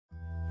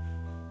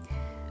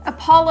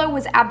Apollo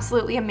was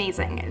absolutely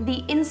amazing.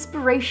 The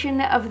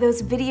inspiration of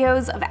those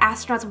videos of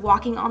astronauts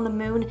walking on the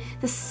moon,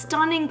 the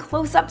stunning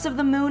close-ups of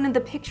the moon and the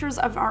pictures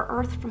of our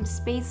Earth from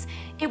space,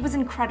 it was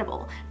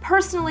incredible.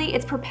 Personally,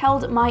 it's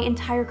propelled my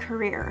entire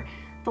career.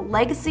 The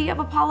legacy of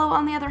Apollo,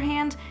 on the other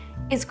hand,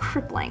 is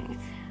crippling.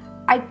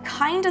 I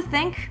kinda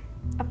think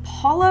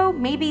Apollo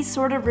maybe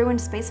sorta ruined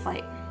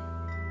spaceflight.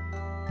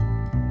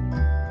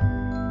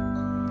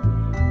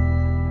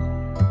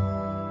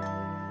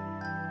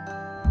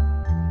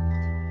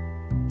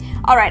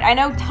 Alright, I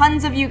know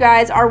tons of you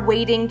guys are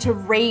waiting to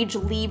rage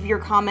leave your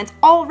comments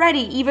already,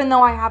 even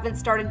though I haven't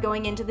started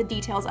going into the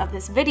details of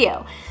this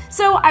video.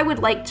 So I would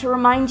like to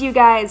remind you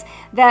guys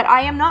that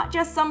I am not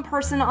just some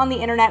person on the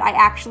internet. I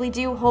actually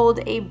do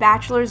hold a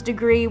bachelor's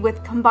degree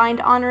with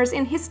combined honors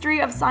in history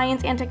of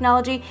science and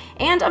technology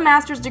and a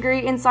master's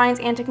degree in science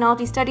and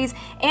technology studies,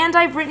 and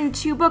I've written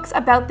 2 books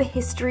about the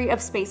history of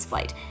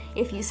spaceflight.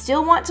 If you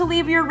still want to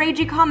leave your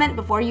ragey comment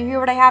before you hear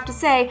what I have to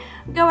say,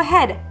 go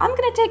ahead. I'm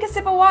gonna take a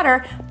sip of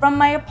water from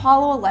my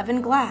Apollo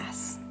 11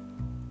 glass.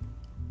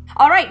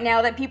 Alright,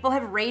 now that people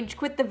have rage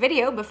quit the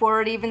video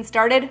before it even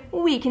started,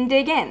 we can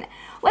dig in.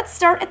 Let's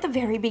start at the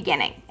very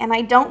beginning, and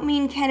I don't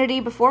mean Kennedy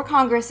before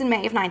Congress in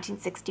May of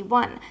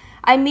 1961.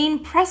 I mean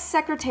Press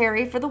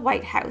Secretary for the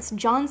White House,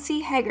 John C.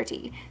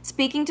 Haggerty,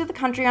 speaking to the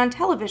country on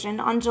television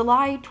on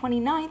July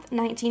 29,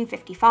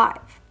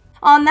 1955.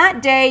 On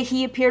that day,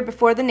 he appeared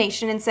before the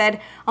nation and said,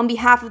 "On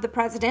behalf of the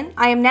President,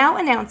 I am now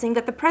announcing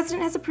that the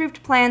President has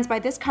approved plans by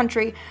this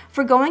country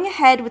for going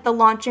ahead with the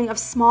launching of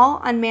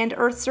small unmanned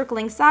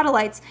Earth-circling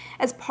satellites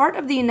as part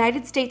of the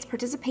United States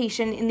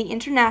participation in the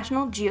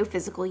International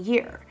Geophysical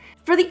Year."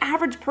 For the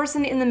average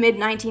person in the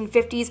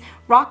mid-1950s,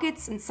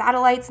 rockets and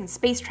satellites and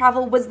space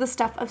travel was the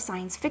stuff of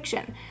science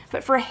fiction.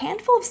 But for a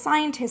handful of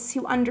scientists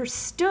who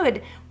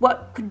understood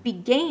what could be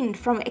gained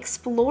from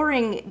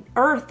exploring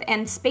Earth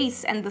and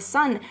space and the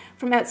sun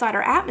from outside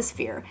our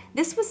atmosphere,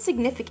 this was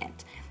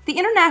significant. The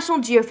International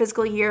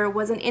Geophysical Year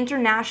was an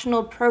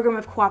international program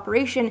of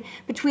cooperation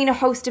between a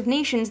host of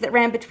nations that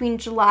ran between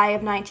July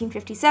of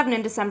 1957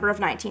 and December of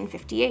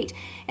 1958,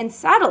 and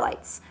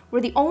satellites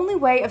were the only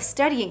way of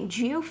studying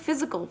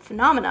geophysical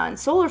phenomena and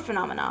solar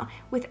phenomena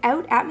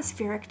without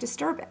atmospheric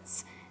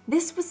disturbance.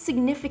 This was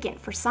significant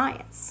for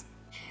science.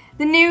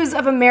 The news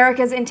of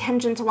America's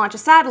intention to launch a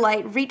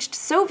satellite reached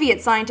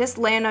Soviet scientist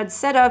Leonid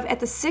Sedov at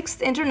the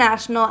 6th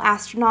International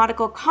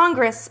Astronautical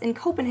Congress in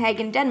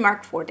Copenhagen,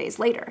 Denmark 4 days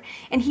later,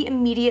 and he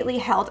immediately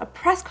held a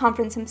press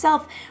conference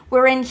himself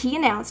wherein he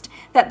announced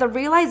that the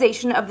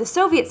realization of the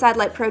Soviet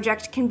satellite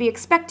project can be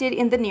expected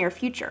in the near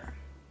future.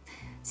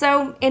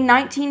 So, in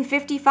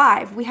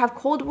 1955, we have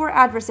Cold War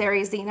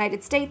adversaries, the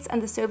United States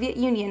and the Soviet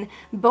Union,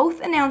 both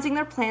announcing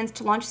their plans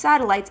to launch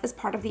satellites as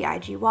part of the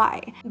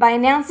IGY. By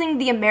announcing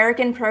the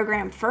American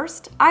program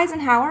first,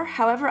 Eisenhower,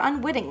 however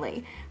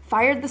unwittingly,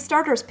 fired the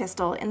starter's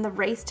pistol in the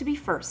race to be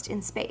first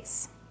in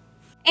space.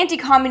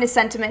 Anti-communist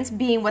sentiments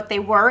being what they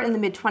were in the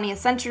mid-20th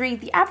century,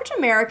 the average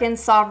American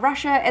saw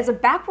Russia as a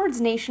backwards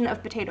nation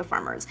of potato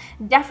farmers,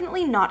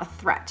 definitely not a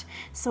threat.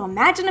 So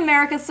imagine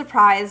America's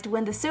surprise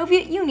when the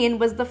Soviet Union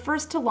was the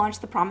first to launch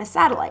the promised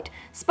satellite,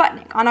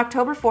 Sputnik, on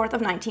October 4th of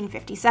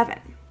 1957.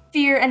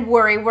 Fear and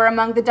worry were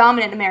among the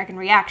dominant American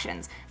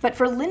reactions, but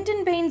for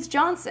Lyndon Baines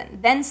Johnson,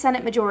 then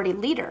Senate Majority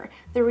Leader,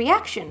 the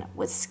reaction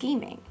was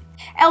scheming.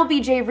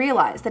 LBJ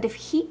realized that if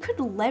he could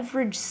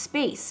leverage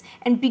space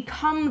and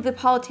become the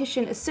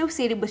politician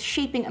associated with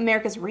shaping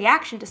America's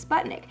reaction to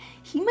Sputnik,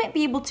 he might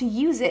be able to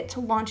use it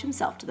to launch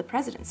himself to the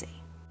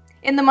presidency.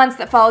 In the months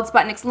that followed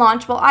Sputnik's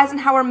launch, while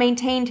Eisenhower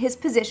maintained his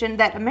position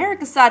that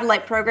America's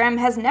satellite program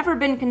has never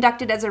been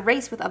conducted as a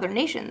race with other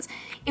nations,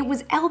 it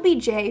was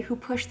LBJ who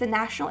pushed the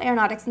National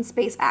Aeronautics and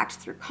Space Act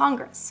through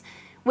Congress.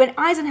 When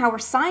Eisenhower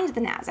signed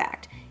the NAS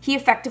Act, he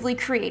effectively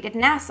created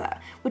NASA,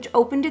 which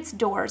opened its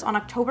doors on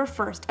October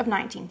 1st of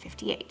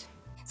 1958.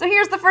 So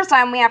here's the first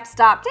time we have to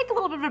stop, take a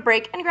little bit of a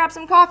break, and grab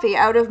some coffee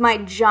out of my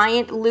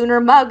giant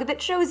lunar mug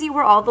that shows you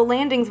where all the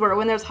landings were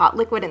when there's hot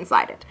liquid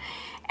inside it.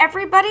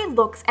 Everybody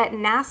looks at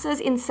NASA's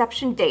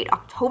inception date,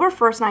 October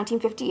 1st,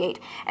 1958,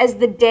 as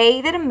the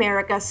day that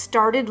America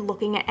started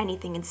looking at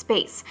anything in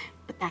space,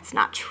 but that's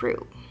not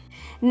true.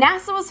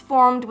 NASA was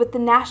formed with the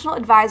National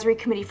Advisory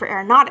Committee for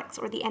Aeronautics,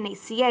 or the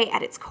NACA,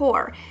 at its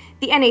core.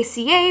 The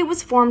NACA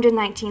was formed in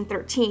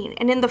 1913,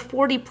 and in the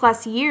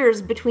 40-plus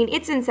years between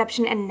its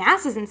inception and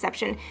NASA's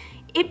inception,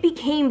 it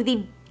became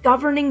the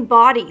governing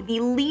body,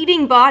 the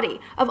leading body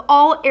of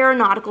all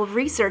aeronautical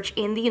research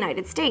in the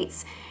United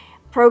States.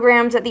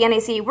 Programs that the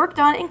NACA worked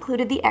on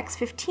included the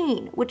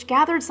X-15, which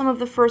gathered some of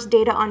the first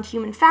data on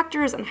human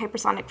factors and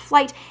hypersonic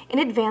flight in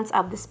advance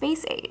of the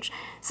space age.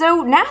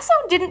 So NASA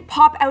didn't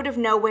pop out of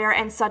nowhere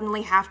and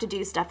suddenly have to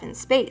do stuff in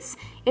space.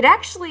 It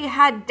actually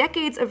had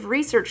decades of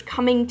research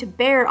coming to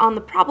bear on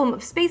the problem of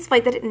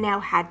spaceflight that it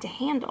now had to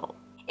handle.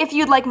 If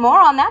you'd like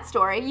more on that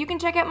story, you can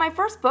check out my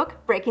first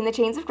book, Breaking the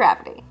Chains of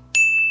Gravity.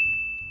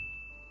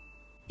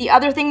 The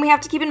other thing we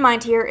have to keep in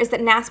mind here is that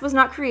NASA was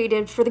not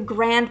created for the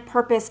grand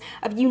purpose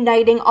of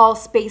uniting all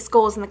space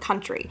goals in the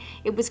country.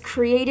 It was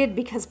created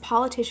because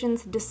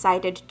politicians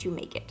decided to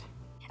make it.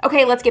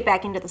 Okay, let's get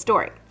back into the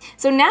story.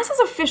 So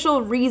NASA's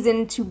official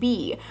reason to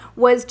be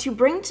was to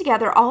bring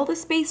together all the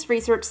space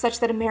research such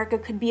that America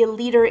could be a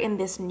leader in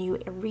this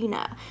new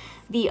arena.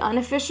 The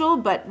unofficial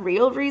but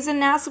real reason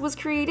NASA was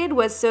created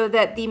was so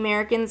that the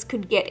Americans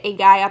could get a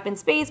guy up in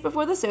space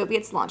before the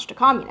Soviets launched a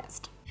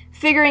communist.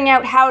 Figuring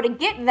out how to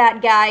get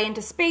that guy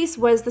into space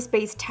was the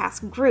Space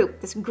Task Group,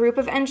 this group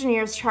of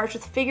engineers charged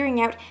with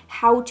figuring out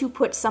how to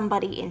put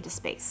somebody into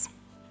space.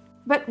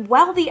 But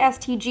while the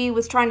STG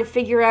was trying to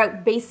figure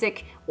out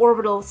basic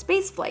orbital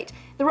spaceflight,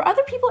 there were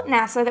other people at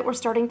NASA that were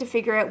starting to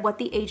figure out what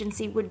the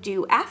agency would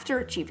do after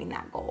achieving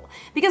that goal.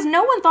 Because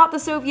no one thought the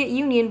Soviet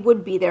Union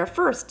would be there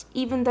first,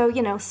 even though,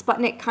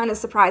 Sputnik kind of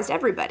surprised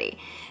everybody.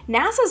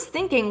 NASA's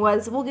thinking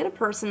was, we'll get a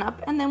person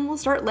up and then we'll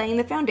start laying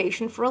the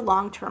foundation for a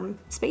long-term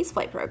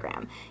spaceflight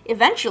program.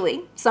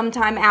 Eventually,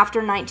 sometime after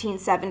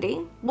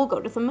 1970, we'll go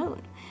to the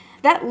moon.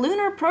 That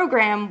lunar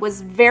program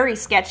was very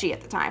sketchy at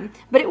the time,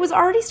 but it was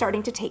already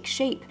starting to take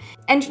shape.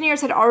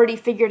 Engineers had already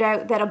figured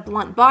out that a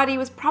blunt body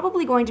was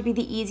probably going to be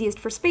the easiest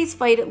for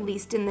spaceflight, at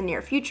least in the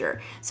near future,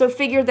 so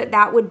figured that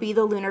that would be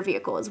the lunar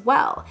vehicle as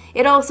well.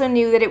 It also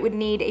knew that it would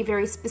need a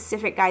very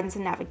specific guidance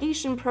and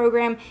navigation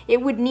program,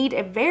 it would need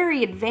a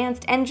very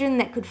advanced engine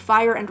that could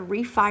fire and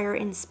refire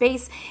in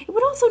space, it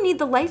would also need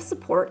the life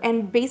support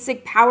and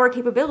basic power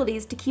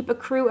capabilities to keep a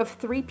crew of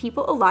 3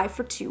 people alive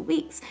for 2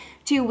 weeks.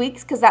 2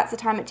 weeks because that's the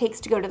time it takes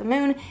to go to the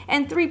moon,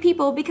 and 3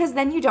 people because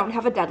then you don't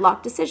have a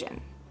deadlock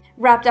decision.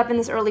 Wrapped up in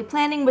this early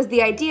planning was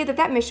the idea that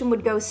that mission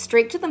would go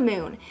straight to the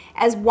moon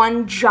as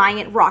one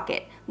giant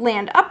rocket,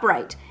 land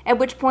upright, at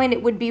which point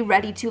it would be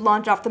ready to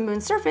launch off the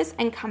moon's surface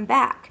and come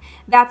back.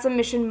 That's a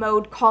mission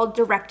mode called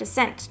direct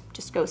ascent.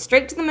 Just go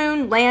straight to the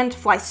moon, land,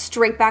 fly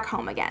straight back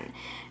home again.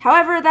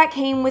 However, that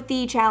came with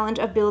the challenge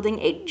of building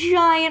a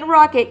giant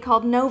rocket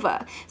called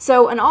Nova.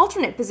 So an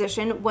alternate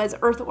position was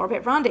Earth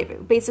Orbit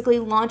Rendezvous. Basically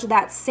launch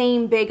that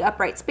same big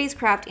upright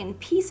spacecraft in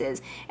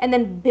pieces and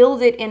then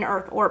build it in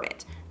Earth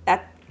orbit.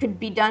 That could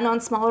be done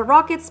on smaller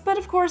rockets, but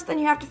of course then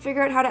you have to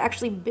figure out how to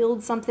actually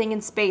build something in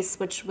space,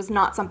 which was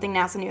not something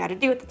NASA knew how to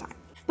do at the time.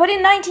 But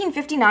in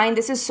 1959,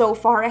 this is so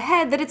far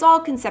ahead that it's all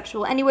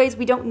conceptual anyways,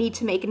 we don't need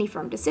to make any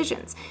firm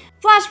decisions.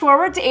 Flash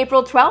forward to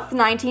April 12th,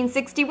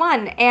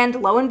 1961,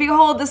 and lo and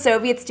behold, the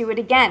Soviets do it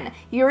again.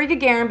 Yuri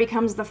Gagarin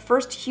becomes the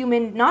first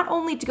human not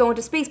only to go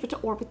into space, but to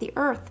orbit the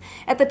Earth.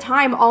 At the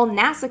time, all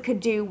NASA could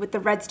do with the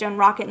Redstone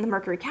rocket and the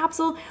Mercury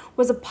capsule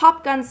was a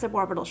pop-gun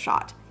suborbital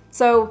shot.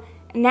 So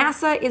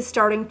NASA is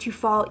starting to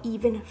fall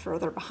even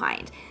further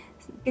behind.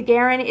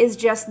 Gagarin is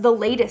just the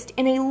latest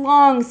in a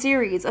long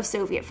series of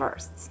Soviet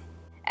firsts.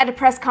 At a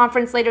press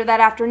conference later that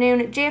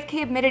afternoon,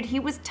 JFK admitted he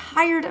was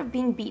tired of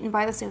being beaten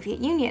by the Soviet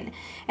Union,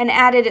 and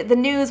added, "The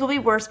news will be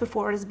worse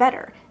before it is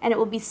better, and it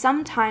will be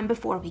some time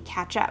before we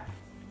catch up."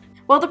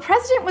 While the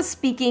president was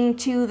speaking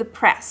to the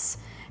press,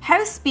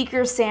 House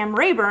Speaker Sam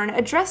Rayburn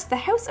addressed the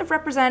House of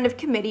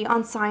Representatives Committee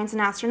on Science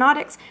and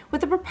Astronautics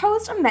with a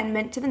proposed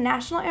amendment to the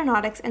National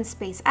Aeronautics and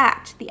Space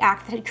Act, the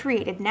act that had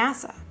created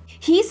NASA.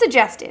 He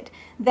suggested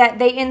that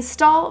they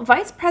install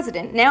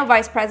now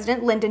Vice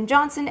President Lyndon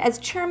Johnson as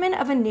chairman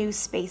of a new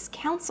space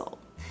council.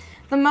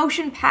 The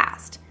motion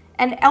passed,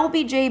 and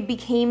LBJ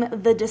became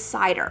the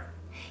decider.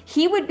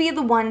 He would be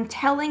the one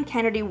telling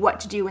Kennedy what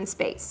to do in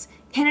space.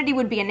 Kennedy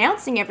would be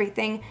announcing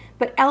everything,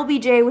 but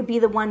LBJ would be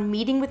the one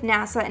meeting with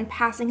NASA and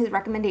passing his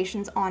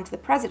recommendations on to the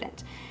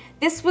president.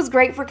 This was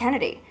great for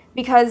Kennedy,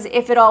 because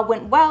if it all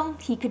went well,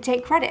 he could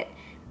take credit.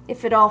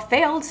 If it all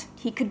failed,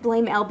 he could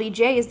blame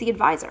LBJ as the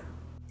advisor.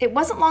 It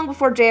wasn't long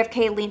before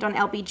JFK leaned on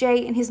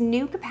LBJ in his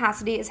new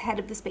capacity as head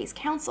of the Space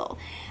Council.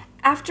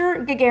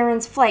 After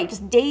Gagarin's flight,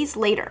 just days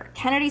later,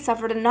 Kennedy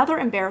suffered another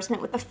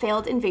embarrassment with the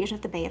failed invasion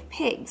of the Bay of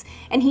Pigs,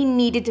 and he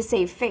needed to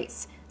save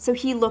face. So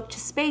he looked to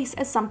space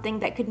as something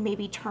that could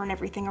maybe turn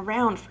everything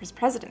around for his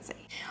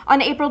presidency.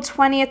 On April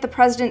 20th, the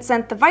president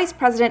sent the vice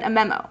president a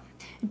memo.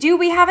 Do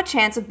we have a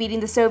chance of beating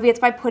the Soviets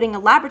by putting a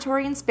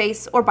laboratory in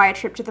space, or by a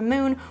trip to the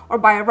moon, or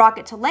by a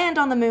rocket to land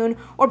on the moon,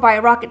 or by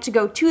a rocket to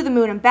go to the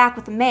moon and back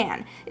with a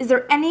man? Is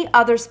there any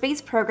other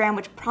space program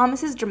which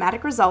promises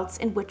dramatic results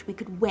in which we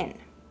could win?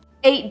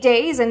 8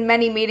 days and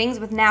many meetings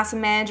with NASA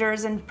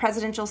managers and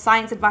presidential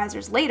science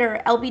advisors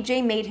later,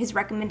 LBJ made his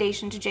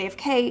recommendation to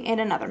JFK in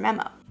another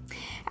memo.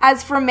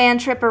 As for a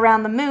manned trip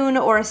around the moon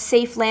or a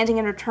safe landing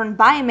and return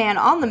by a man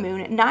on the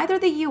moon, neither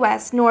the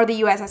US nor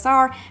the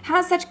USSR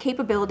has such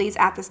capabilities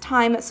at this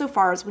time, so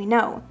far as we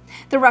know.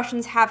 The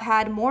Russians have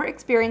had more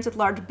experience with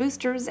large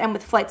boosters and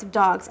with flights of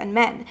dogs and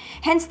men,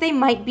 hence they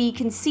might be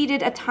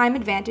conceded a time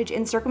advantage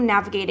in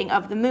circumnavigating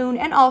of the moon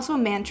and also a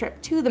manned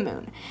trip to the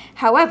moon.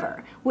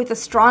 However, with a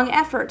strong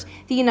effort,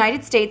 the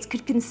United States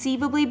could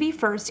conceivably be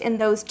first in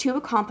those two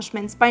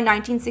accomplishments by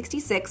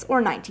 1966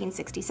 or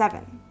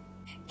 1967.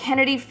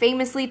 Kennedy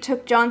famously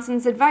took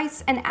Johnson's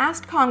advice and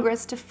asked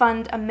Congress to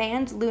fund a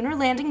manned lunar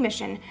landing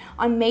mission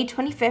on May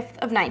 25th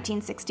of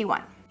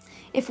 1961.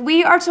 If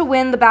we are to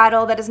win the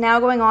battle that is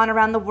now going on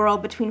around the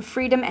world between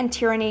freedom and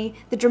tyranny,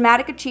 the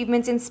dramatic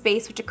achievements in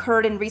space which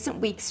occurred in recent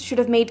weeks should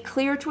have made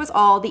clear to us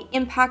all the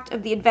impact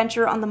of the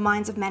adventure on the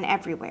minds of men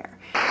everywhere.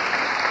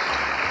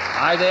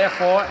 I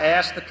therefore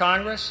ask the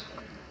Congress,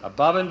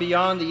 above and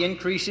beyond the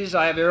increases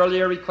I have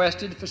earlier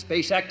requested for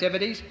space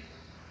activities,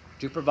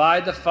 to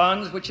provide the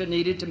funds which are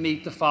needed to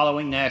meet the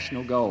following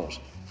national goals.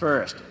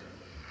 First,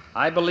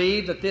 I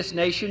believe that this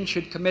nation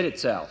should commit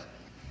itself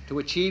to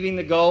achieving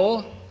the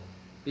goal,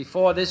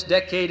 before this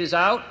decade is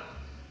out,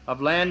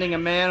 of landing a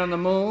man on the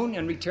moon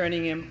and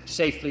returning him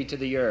safely to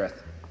the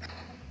Earth.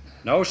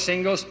 No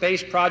single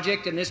space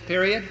project in this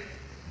period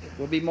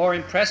will be more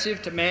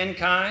impressive to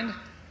mankind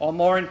or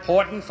more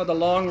important for the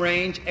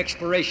long-range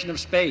exploration of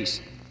space,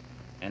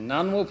 and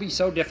none will be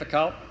so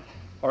difficult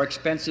or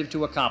expensive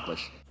to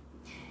accomplish.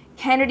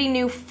 Kennedy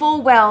knew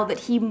full well that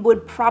he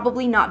would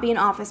probably not be in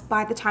office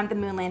by the time the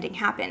moon landing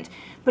happened,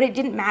 but it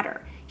didn't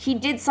matter. He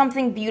did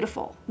something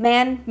beautiful.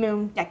 Man,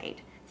 moon,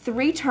 decade.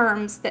 3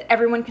 terms that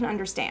everyone can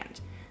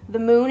understand. The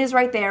moon is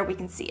right there, we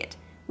can see it.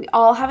 We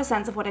all have a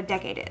sense of what a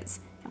decade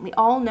is, and we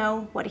all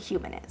know what a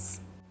human is.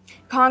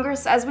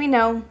 Congress, as we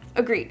know,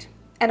 agreed,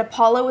 and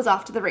Apollo was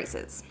off to the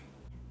races.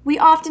 We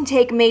often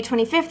take May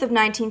 25th of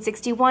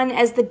 1961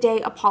 as the day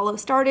Apollo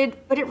started,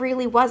 but it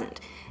really wasn't.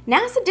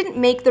 NASA didn't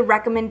make the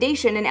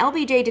recommendation, and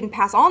LBJ didn't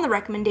pass on the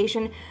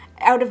recommendation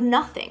out of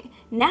nothing.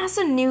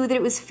 NASA knew that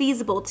it was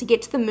feasible to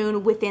get to the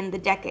moon within the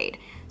decade,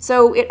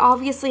 so it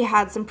obviously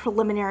had some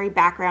preliminary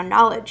background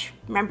knowledge.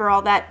 Remember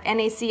all that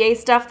NACA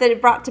stuff that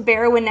it brought to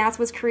bear when NASA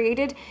was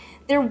created?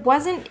 It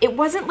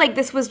wasn't like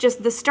this was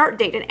just the start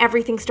date and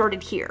everything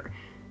started here.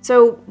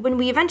 So when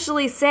we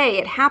eventually say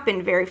it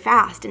happened very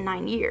fast in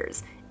 9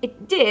 years,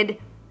 it did,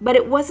 but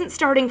it wasn't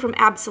starting from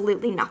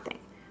absolutely nothing.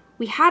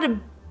 We had a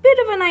bit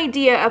of an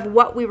idea of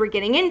what we were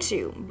getting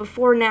into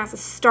before NASA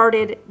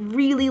started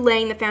really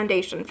laying the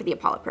foundation for the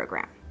Apollo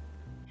program.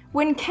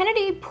 When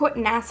Kennedy put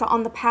NASA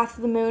on the path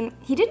to the moon,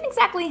 he didn't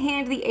exactly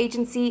hand the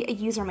agency a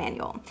user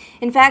manual.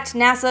 In fact,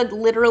 NASA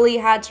literally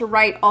had to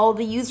write all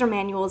the user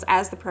manuals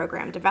as the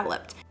program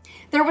developed.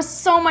 There was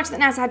so much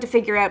that NASA had to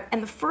figure out,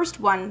 and the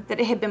first one that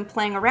it had been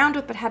playing around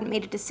with but hadn't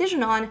made a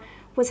decision on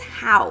was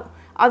how,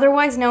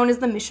 otherwise known as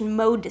the mission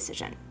mode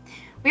decision.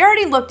 We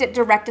already looked at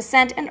direct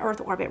ascent and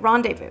Earth orbit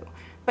rendezvous,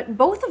 but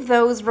both of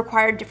those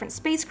required different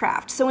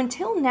spacecraft, so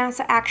until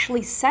NASA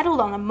actually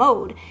settled on a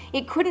mode,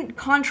 it couldn't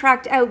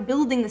contract out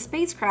building the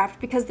spacecraft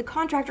because the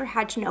contractor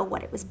had to know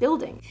what it was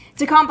building.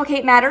 To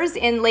complicate matters,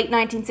 in late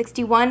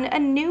 1961, a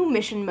new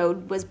mission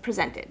mode was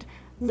presented: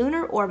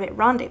 lunar orbit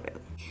rendezvous.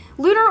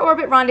 Lunar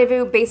orbit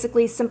rendezvous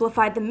basically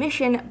simplified the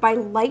mission by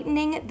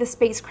lightening the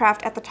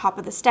spacecraft at the top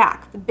of the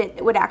stack, the bit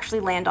that would actually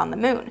land on the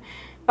moon,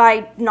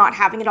 by not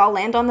having it all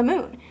land on the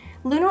moon.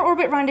 Lunar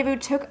orbit rendezvous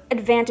took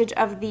advantage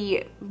of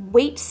the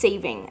weight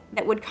saving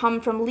that would come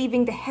from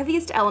leaving the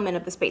heaviest element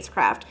of the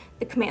spacecraft,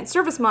 the command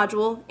service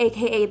module,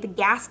 aka the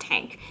gas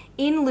tank,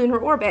 in lunar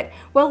orbit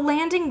while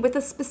landing with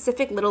a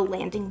specific little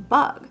landing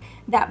bug.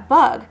 That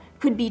bug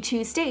could be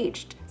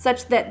 2-staged,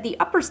 such that the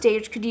upper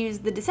stage could use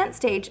the descent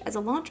stage as a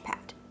launch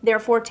pad,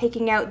 therefore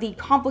taking out the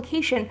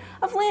complication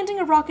of landing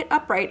a rocket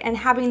upright and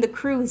having the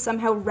crew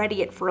somehow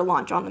ready it for a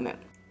launch on the moon.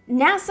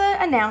 NASA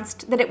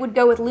announced that it would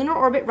go with lunar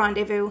orbit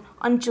rendezvous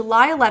on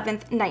July 11,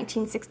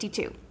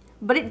 1962,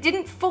 but it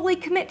didn't fully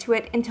commit to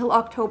it until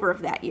October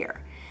of that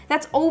year.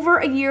 That's over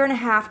a year and a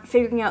half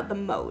figuring out the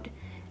mode.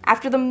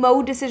 After the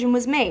mode decision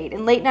was made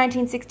in late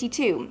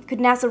 1962, could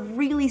NASA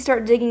really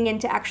start digging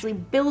into actually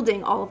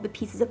building all of the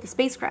pieces of the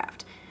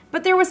spacecraft?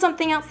 But there was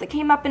something else that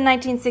came up in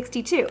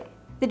 1962,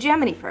 the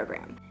Gemini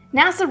program.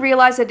 NASA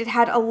realized that it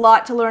had a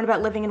lot to learn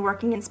about living and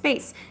working in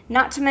space,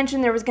 not to mention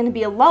there was going to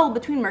be a lull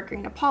between Mercury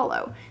and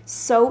Apollo,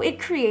 so it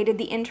created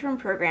the interim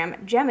program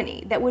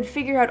Gemini that would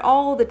figure out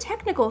all the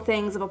technical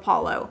things of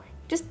Apollo,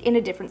 just in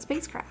a different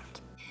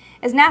spacecraft.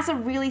 As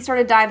NASA really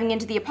started diving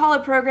into the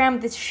Apollo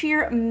program, the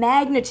sheer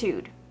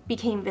magnitude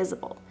became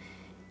visible.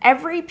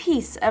 Every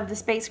piece of the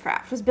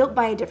spacecraft was built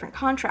by a different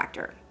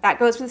contractor. That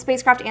goes for the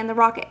spacecraft and the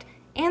rocket,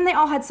 and they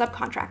all had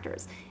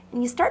subcontractors.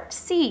 And you start to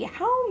see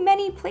how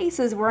many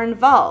places were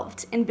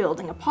involved in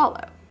building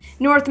Apollo.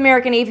 North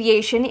American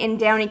Aviation in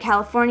Downey,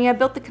 California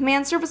built the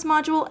command service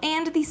module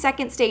and the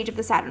second stage of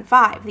the Saturn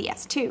V, the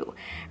S-2.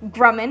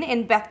 Grumman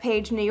in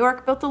Bethpage, New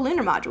York built the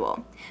lunar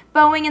module.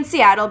 Boeing in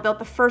Seattle built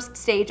the first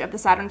stage of the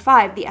Saturn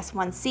V, the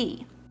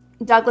S-1C.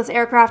 Douglas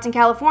Aircraft in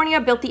California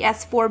built the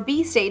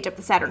S-4B stage of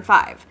the Saturn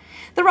V.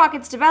 The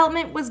rocket's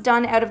development was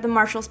done out of the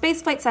Marshall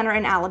Space Flight Center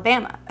in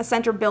Alabama, a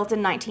center built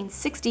in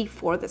 1960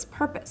 for this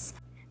purpose.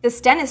 The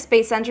Stennis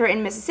Space Center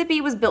in Mississippi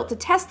was built to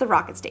test the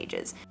rocket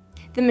stages.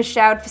 The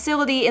Michoud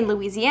facility in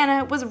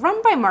Louisiana was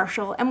run by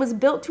Marshall and was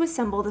built to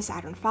assemble the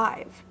Saturn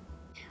V.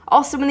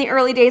 Also in the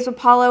early days of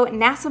Apollo,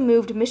 NASA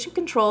moved mission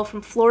control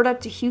from Florida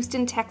to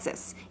Houston,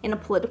 Texas, in a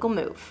political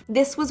move.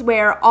 This was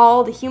where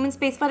all the human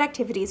spaceflight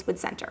activities would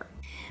center.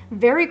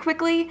 Very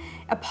quickly,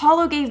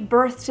 Apollo gave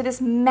birth to this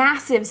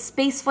massive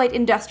spaceflight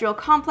industrial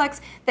complex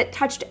that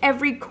touched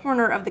every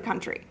corner of the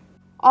country.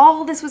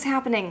 All this was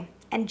happening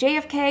And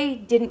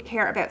JFK didn't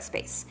care about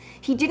space.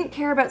 He didn't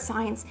care about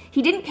science.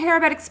 He didn't care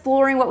about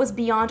exploring what was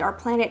beyond our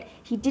planet.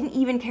 He didn't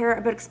even care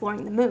about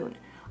exploring the moon.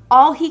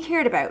 All he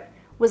cared about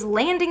was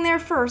landing there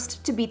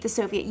first to beat the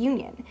Soviet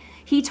Union.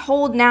 He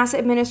told NASA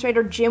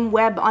Administrator Jim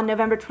Webb on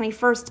November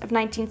 21st of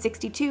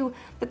 1962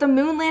 that the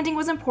moon landing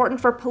was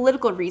important for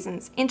political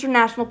reasons,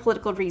 international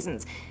political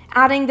reasons,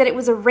 adding that it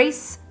was a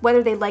race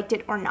whether they liked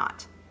it or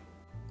not.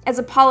 As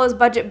Apollo's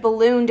budget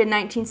ballooned in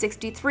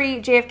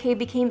 1963, JFK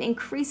became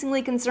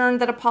increasingly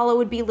concerned that Apollo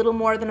would be little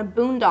more than a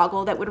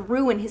boondoggle that would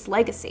ruin his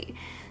legacy.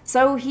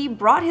 So he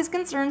brought his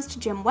concerns to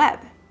Jim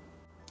Webb.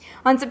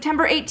 On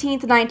September 18,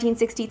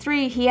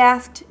 1963, he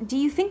asked, "Do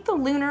you think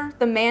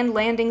the manned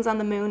landings on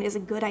the moon is a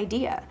good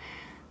idea?"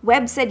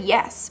 Webb said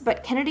yes,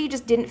 but Kennedy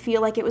just didn't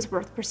feel like it was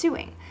worth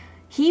pursuing.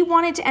 He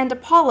wanted to end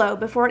Apollo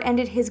before it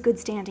ended his good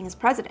standing as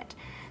president.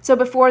 So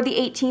before the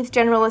 18th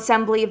General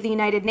Assembly of the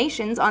United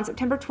Nations on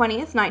September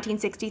 20th,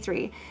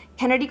 1963,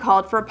 Kennedy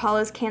called for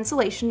Apollo's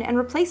cancellation and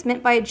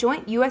replacement by a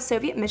joint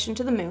US-Soviet mission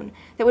to the moon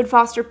that would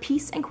foster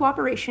peace and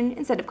cooperation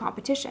instead of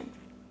competition.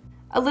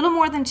 A little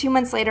more than 2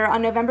 months later,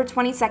 on November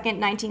 22nd,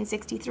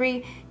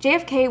 1963,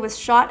 JFK was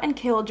shot and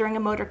killed during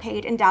a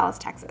motorcade in Dallas,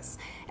 Texas.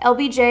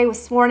 LBJ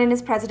was sworn in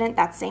as president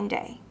that same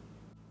day.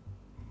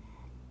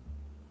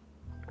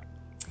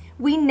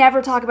 We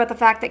never talk about the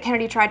fact that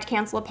Kennedy tried to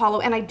cancel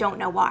Apollo, and I don't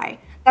know why.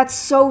 That's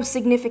so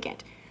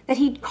significant, that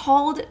he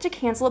called to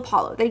cancel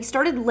Apollo, that he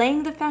started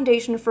laying the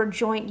foundation for a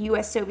joint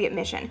US-Soviet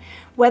mission.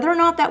 Whether or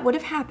not that would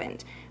have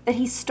happened, that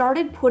he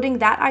started putting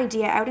that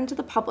idea out into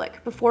the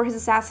public before his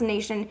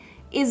assassination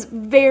is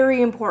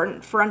very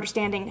important for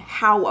understanding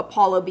how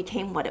Apollo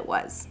became what it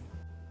was.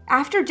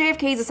 After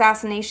JFK's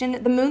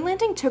assassination, the moon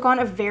landing took on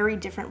a very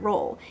different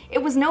role.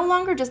 It was no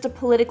longer just a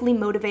politically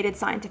motivated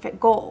scientific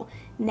goal.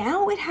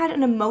 Now it had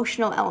an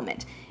emotional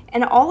element,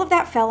 and all of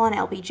that fell on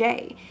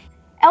LBJ.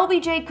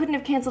 LBJ couldn't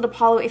have canceled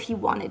Apollo if he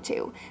wanted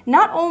to.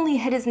 Not only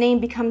had his name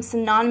become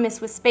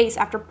synonymous with space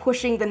after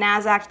pushing the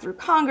NAS Act through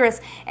Congress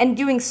and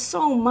doing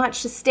so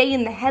much to stay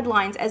in the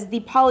headlines as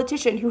the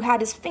politician who had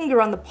his finger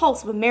on the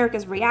pulse of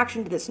America's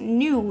reaction to this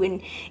new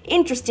and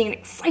interesting and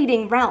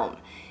exciting realm,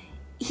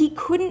 he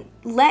couldn't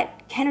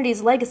let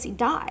Kennedy's legacy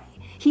die.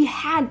 He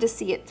had to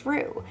see it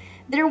through.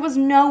 There was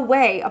no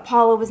way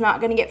Apollo was not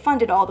going to get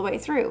funded all the way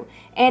through.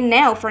 And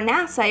now for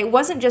NASA, it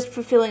wasn't just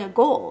fulfilling a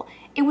goal,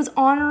 it was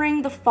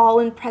honoring the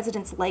fallen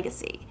president's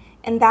legacy.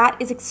 And that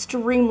is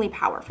extremely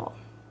powerful.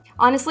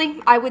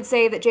 Honestly, I would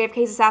say that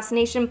JFK's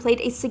assassination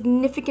played a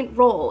significant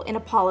role in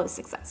Apollo's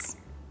success.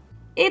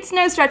 It's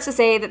no stretch to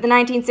say that the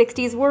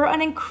 1960s were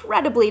an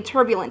incredibly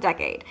turbulent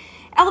decade.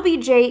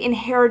 LBJ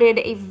inherited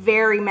a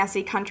very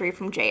messy country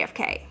from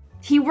JFK.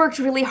 He worked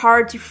really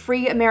hard to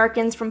free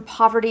Americans from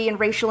poverty and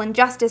racial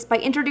injustice by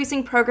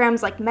introducing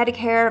programs like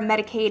Medicare,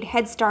 Medicaid,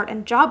 Head Start,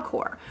 and Job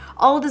Corps,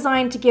 all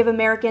designed to give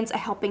Americans a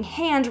helping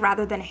hand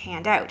rather than a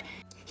handout.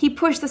 He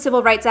pushed the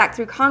Civil Rights Act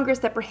through Congress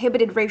that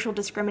prohibited racial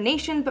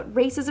discrimination, but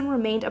racism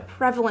remained a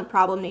prevalent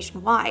problem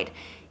nationwide.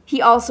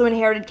 He also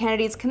inherited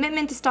Kennedy's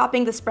commitment to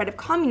stopping the spread of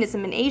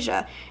communism in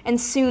Asia, and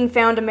soon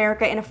found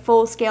America in a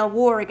full-scale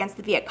war against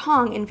the Viet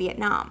Cong in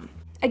Vietnam.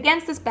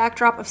 Against this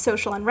backdrop of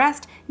social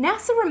unrest,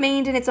 NASA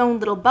remained in its own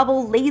little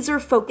bubble,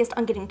 laser-focused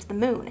on getting to the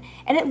moon,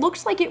 and it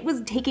looked like it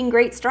was taking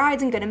great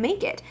strides and gonna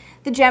make it.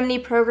 The Gemini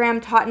program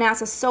taught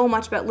NASA so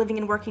much about living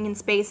and working in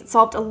space, it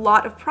solved a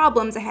lot of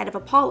problems ahead of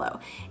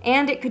Apollo,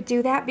 and it could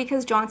do that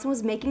because Johnson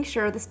was making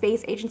sure the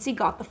space agency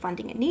got the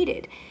funding it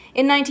needed.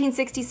 In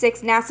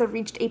 1966, NASA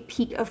reached a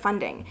peak of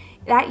funding.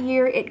 That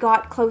year, it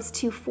got close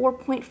to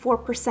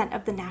 4.4%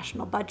 of the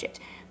national budget,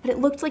 but it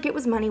looked like it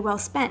was money well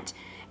spent.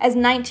 As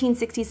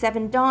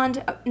 1967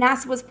 dawned,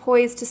 NASA was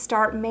poised to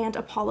start manned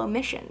Apollo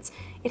missions.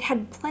 It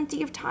had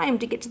plenty of time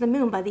to get to the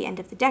moon by the end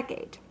of the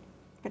decade.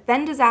 But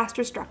then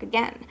disaster struck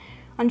again.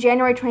 On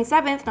January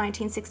 27,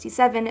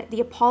 1967,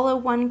 the Apollo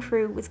 1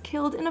 crew was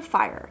killed in a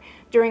fire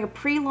during a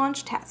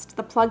pre-launch test,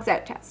 the Plugs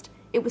Out test.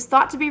 It was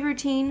thought to be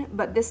routine,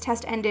 but this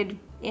test ended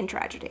in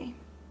tragedy.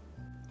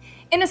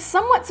 In a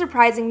somewhat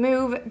surprising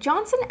move,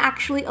 Johnson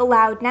actually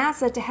allowed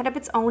NASA to head up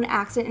its own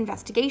accident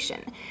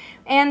investigation.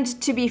 And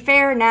to be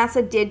fair,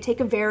 NASA did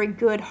take a very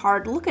good,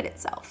 hard look at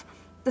itself.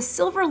 The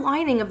silver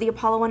lining of the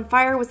Apollo 1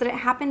 fire was that it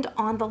happened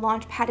on the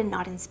launch pad and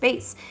not in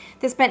space.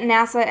 This meant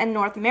NASA and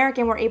North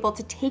American were able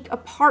to take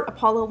apart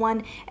Apollo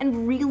 1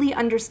 and really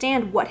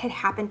understand what had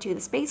happened to the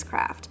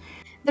spacecraft.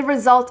 The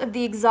result of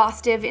the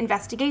exhaustive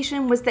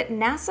investigation was that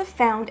NASA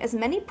found as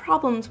many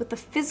problems with the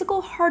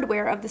physical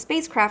hardware of the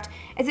spacecraft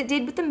as it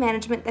did with the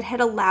management that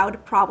had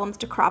allowed problems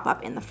to crop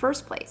up in the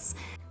first place.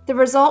 The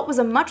result was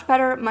a much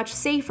better, much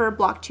safer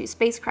Block 2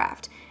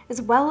 spacecraft,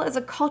 as well as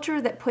a culture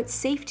that put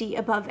safety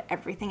above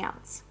everything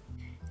else.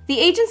 The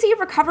agency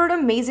recovered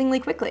amazingly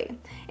quickly.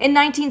 In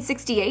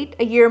 1968,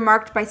 a year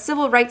marked by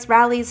civil rights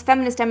rallies,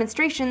 feminist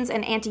demonstrations,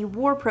 and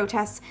anti-war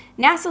protests,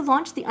 NASA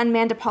launched the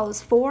unmanned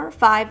Apollos 4,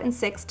 5, and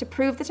 6 to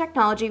prove the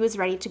technology was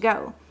ready to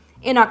go.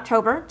 In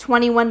October,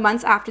 21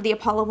 months after the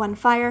Apollo 1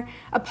 fire,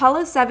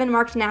 Apollo 7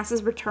 marked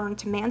NASA's return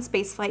to manned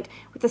spaceflight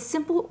with a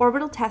simple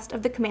orbital test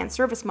of the Command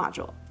Service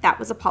Module. That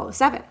was Apollo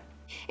 7.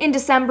 In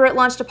December, it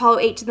launched Apollo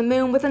 8 to the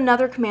moon with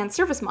another command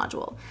service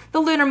module. The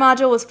lunar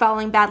module was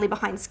falling badly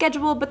behind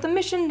schedule, but the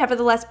mission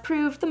nevertheless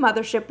proved the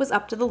mothership was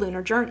up to the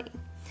lunar journey.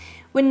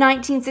 When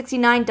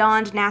 1969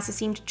 dawned, NASA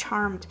seemed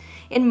charmed.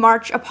 In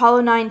March,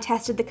 Apollo 9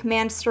 tested the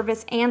command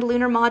service and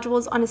lunar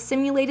modules on a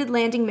simulated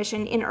landing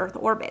mission in Earth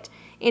orbit.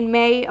 In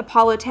May,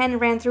 Apollo 10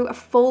 ran through a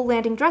full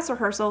landing dress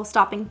rehearsal,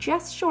 stopping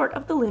just short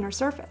of the lunar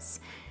surface.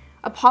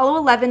 Apollo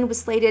 11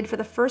 was slated for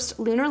the first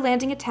lunar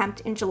landing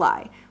attempt in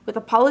July, with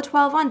Apollo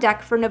 12 on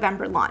deck for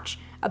November launch,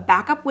 a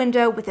backup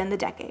window within the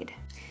decade.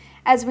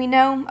 As we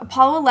know,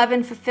 Apollo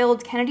 11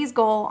 fulfilled Kennedy's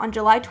goal on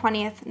July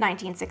 20th,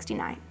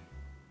 1969.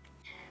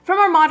 From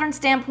our modern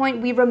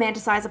standpoint, we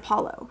romanticize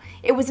Apollo.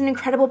 It was an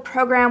incredible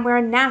program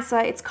wherein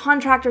NASA, its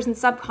contractors and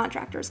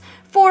subcontractors,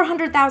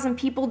 400,000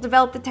 people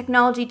developed the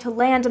technology to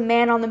land a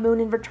man on the moon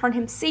and return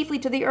him safely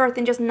to the Earth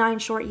in just 9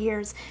 short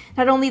years.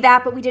 Not only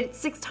that, but we did it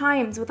 6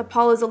 times with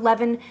Apollos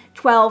 11,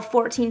 12,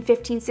 14,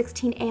 15,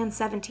 16, and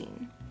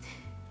 17.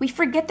 We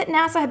forget that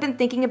NASA had been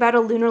thinking about a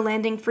lunar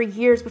landing for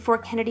years before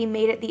Kennedy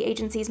made it the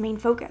agency's main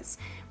focus.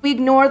 We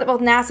ignore that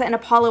both NASA and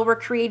Apollo were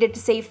created to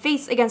save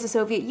face against the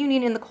Soviet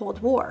Union in the Cold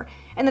War,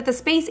 and that the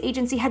space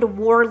agency had a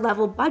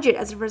war-level budget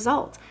as a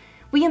result.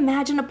 We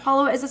imagine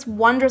Apollo as this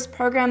wondrous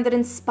program that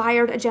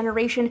inspired a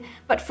generation,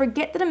 but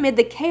forget that amid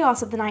the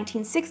chaos of the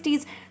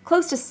 1960s,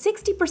 close to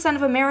 60%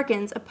 of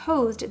Americans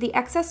opposed the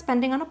excess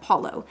spending on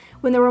Apollo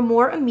when there were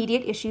more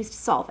immediate issues to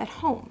solve at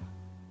home.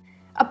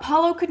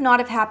 Apollo could not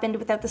have happened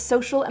without the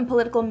social and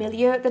political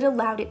milieu that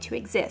allowed it to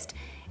exist,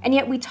 and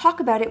yet we talk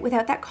about it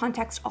without that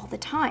context all the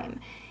time.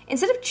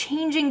 Instead of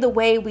changing the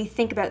way we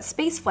think about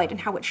spaceflight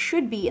and how it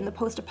should be in the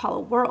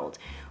post-Apollo world,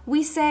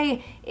 we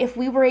say, if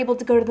we were able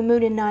to go to the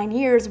moon in 9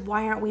 years,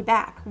 why aren't we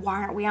back?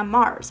 Why aren't we on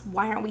Mars?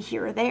 Why aren't we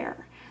here or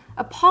there?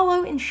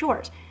 Apollo, in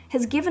short,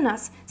 has given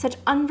us such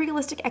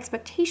unrealistic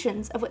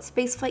expectations of what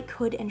spaceflight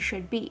could and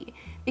should be,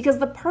 because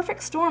the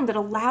perfect storm that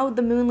allowed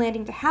the moon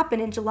landing to happen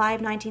in July of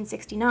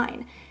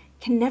 1969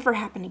 can never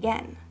happen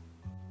again.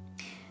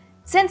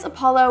 Since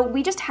Apollo,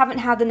 we just haven't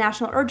had the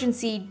national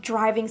urgency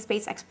driving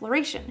space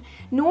exploration,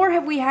 nor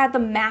have we had the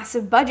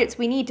massive budgets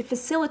we need to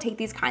facilitate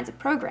these kinds of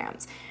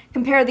programs.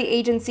 Compare the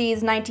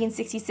agency's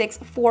 1966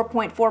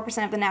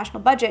 4.4% of the national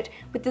budget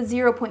with the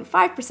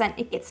 0.5%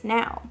 it gets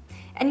now.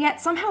 And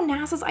yet somehow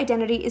NASA's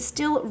identity is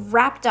still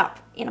wrapped up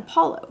in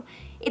Apollo.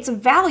 Its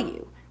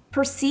value,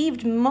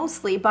 perceived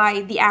mostly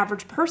by the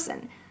average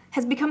person,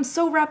 has become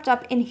so wrapped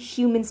up in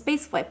human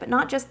spaceflight, but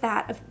not just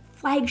that, of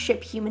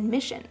flagship human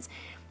missions.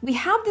 We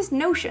have this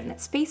notion that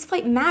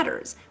spaceflight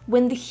matters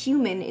when the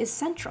human is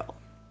central.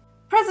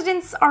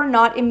 Presidents are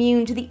not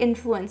immune to the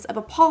influence of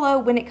Apollo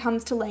when it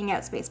comes to laying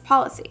out space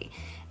policy,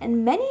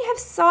 and many have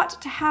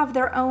sought to have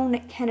their own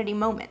Kennedy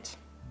moment.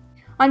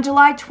 On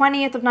July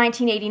 20th of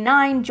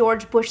 1989,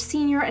 George Bush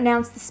Sr.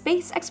 announced the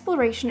Space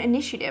Exploration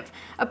Initiative,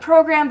 a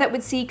program that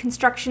would see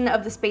construction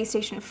of the space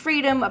station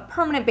Freedom, a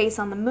permanent base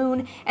on the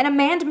moon, and a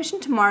manned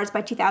mission to Mars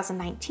by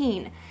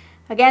 2019.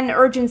 Again,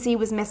 urgency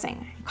was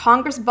missing.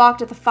 Congress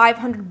balked at the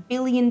 $500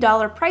 billion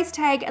price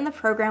tag, and the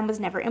program was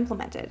never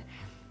implemented.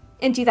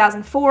 In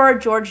 2004,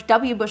 George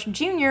W. Bush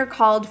Jr.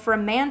 called for a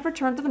manned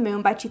return to the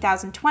moon by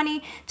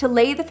 2020 to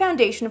lay the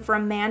foundation for a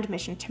manned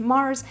mission to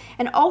Mars,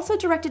 and also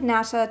directed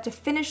NASA to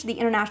finish the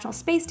International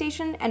Space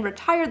Station and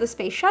retire the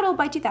Space Shuttle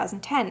by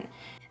 2010.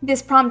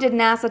 This prompted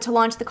NASA to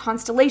launch the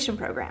Constellation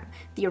program,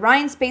 the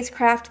Orion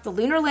spacecraft, the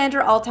Lunar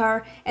Lander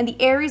Altair, and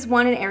the Ares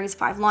 1 and Ares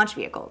 5 launch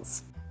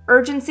vehicles.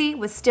 Urgency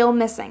was still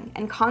missing,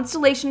 and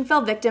Constellation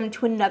fell victim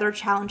to another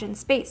challenge in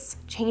space,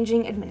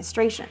 changing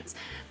administrations.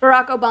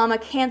 Barack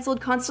Obama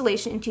canceled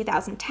Constellation in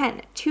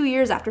 2010, 2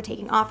 years after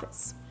taking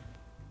office.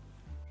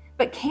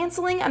 But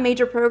canceling a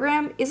major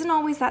program isn't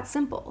always that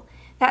simple.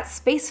 That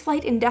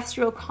spaceflight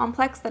industrial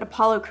complex that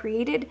Apollo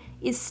created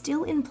is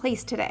still in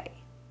place today.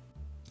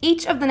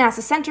 Each of the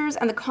NASA centers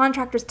and the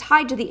contractors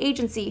tied to the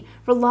agency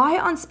rely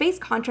on space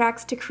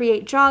contracts to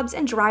create jobs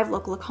and drive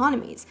local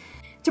economies.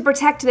 To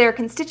protect their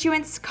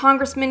constituents,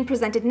 congressmen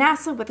presented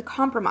NASA with a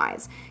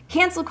compromise: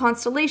 cancel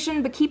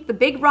Constellation, but keep the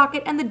big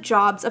rocket and the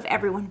jobs of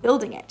everyone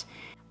building it.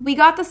 We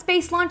got the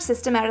Space Launch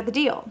System out of the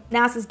deal,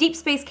 NASA's deep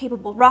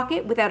space-capable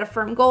rocket without a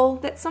firm goal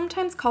that's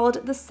sometimes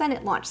called the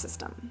Senate Launch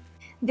System.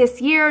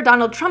 This year,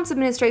 Donald Trump's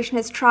administration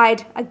has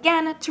tried,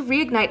 again, to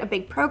reignite a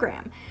big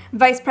program.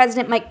 Vice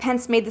President Mike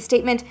Pence made the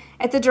statement,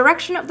 "At the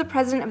direction of the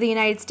President of the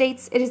United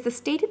States, it is the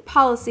stated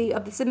policy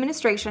of this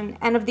administration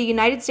and of the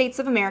United States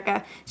of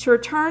America to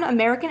return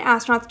American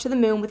astronauts to the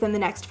moon within the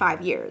next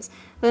 5 years.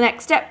 The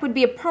next step would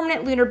be a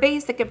permanent lunar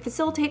base that could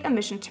facilitate a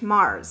mission to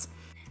Mars."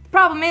 The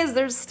problem is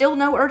there's still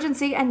no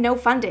urgency and no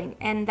funding,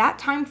 and that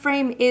time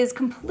frame is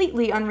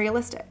completely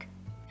unrealistic.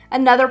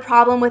 Another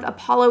problem with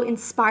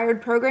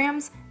Apollo-inspired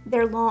programs: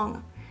 they're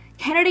long.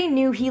 Kennedy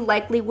knew he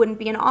likely wouldn't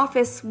be in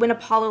office when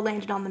Apollo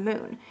landed on the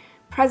moon.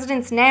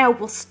 Presidents now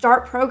will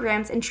start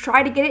programs and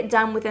try to get it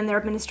done within their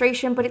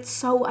administration, but it's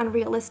so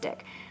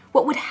unrealistic.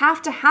 What would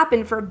have to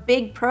happen for a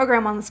big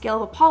program on the scale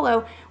of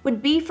Apollo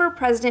would be for a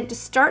president to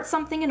start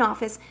something in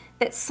office,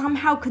 that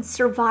somehow could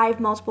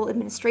survive multiple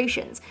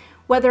administrations,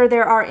 whether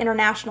there are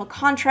international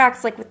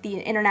contracts like with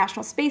the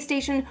International Space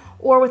Station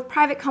or with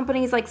private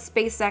companies like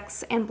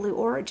SpaceX and Blue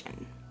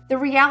Origin. The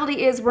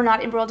reality is we're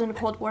not embroiled in a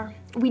Cold War.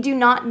 We do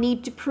not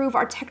need to prove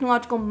our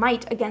technological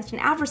might against an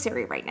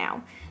adversary right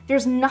now.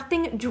 There's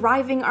nothing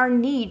driving our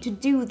need to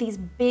do these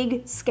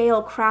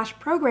big-scale crash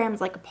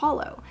programs like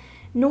Apollo,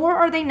 nor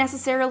are they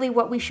necessarily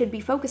what we should be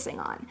focusing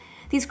on.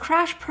 These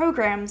crash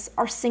programs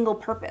are single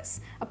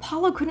purpose.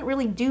 Apollo couldn't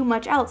really do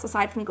much else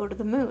aside from go to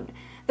the moon.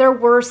 There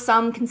were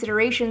some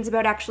considerations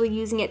about actually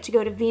using it to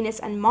go to Venus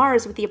and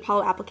Mars with the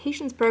Apollo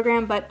Applications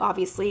Program, but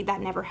obviously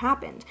that never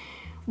happened.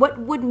 What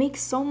would make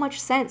so much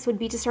sense would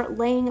be to start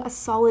laying a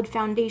solid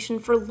foundation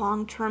for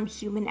long-term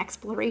human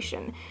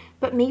exploration.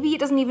 But maybe it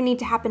doesn't even need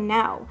to happen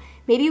now.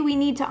 Maybe we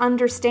need to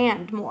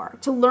understand more,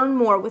 to learn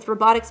more with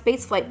robotic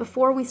spaceflight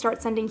before we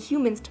start sending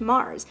humans to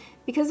Mars,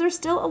 because there's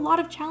still a lot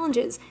of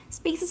challenges.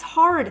 Space is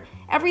hard,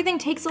 everything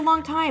takes a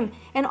long time,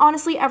 and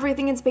honestly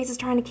everything in space is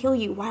trying to kill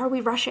you. Why are we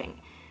rushing?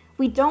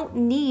 We don't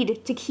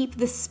need to keep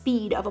the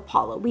speed of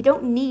Apollo. We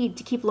don't need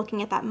to keep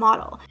looking at that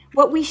model.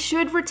 What we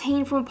should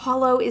retain from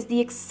Apollo is the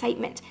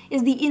excitement,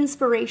 is the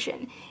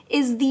inspiration,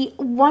 is the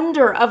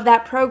wonder of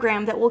that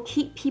program that will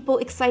keep people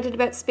excited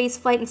about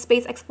spaceflight and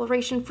space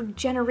exploration for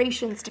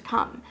generations to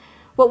come.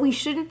 What we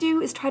shouldn't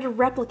do is try to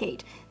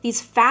replicate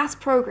these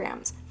fast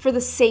programs for the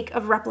sake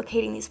of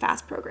replicating these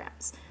fast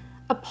programs.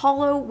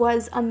 Apollo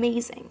was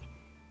amazing.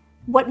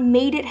 What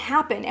made it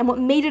happen and what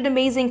made it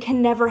amazing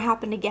can never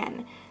happen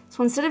again.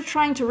 So instead of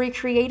trying to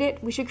recreate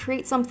it, we should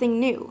create something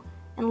new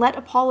and let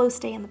Apollo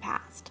stay in the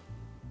past.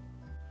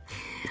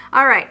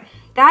 All right,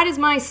 that is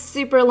my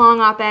super long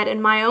op-ed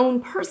and my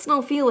own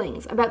personal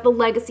feelings about the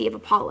legacy of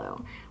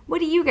Apollo. What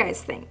do you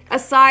guys think?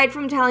 Aside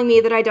from telling me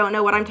that I don't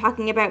know what I'm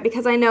talking about,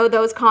 because I know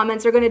those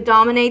comments are going to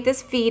dominate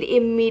this feed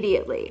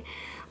immediately.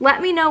 Let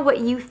me know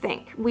what you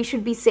think we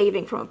should be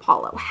saving from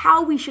Apollo,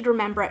 how we should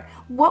remember it,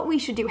 what we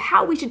should do,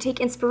 how we should take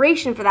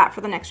inspiration for that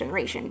for the next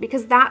generation,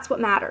 because that's what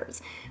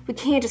matters. We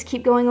can't just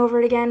keep going over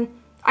it again.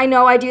 I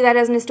know I do that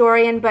as an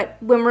historian, but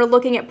when we're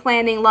looking at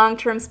planning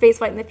long-term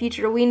spaceflight in the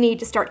future, we need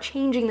to start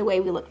changing the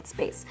way we look at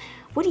space.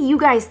 What do you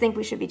guys think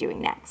we should be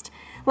doing next?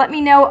 Let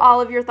me know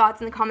all of your thoughts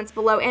in the comments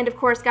below. And of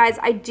course, guys,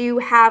 I do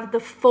have the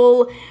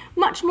full,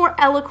 much more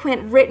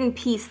eloquent written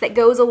piece that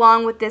goes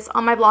along with this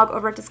on my blog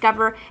over at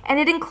Discover. And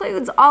it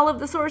includes all of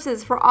the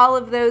sources for all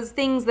of those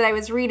things that I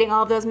was reading,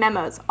 all of those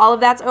memos. All of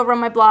that's over on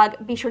my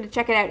blog. Be sure to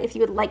check it out if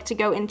you would like to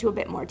go into a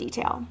bit more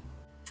detail.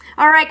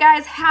 Alright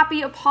guys,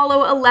 happy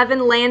Apollo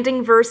 11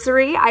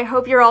 landing-versary. I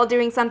hope you're all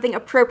doing something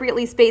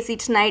appropriately spacey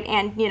tonight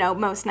and, you know,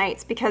 most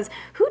nights, because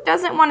who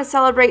doesn't want to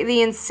celebrate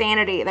the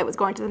insanity that was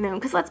going to the moon?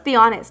 Because let's be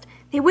honest,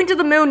 they went to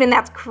the moon and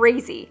that's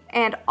crazy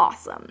and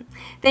awesome.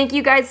 Thank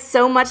you guys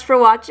so much for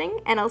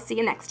watching, and I'll see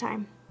you next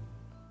time.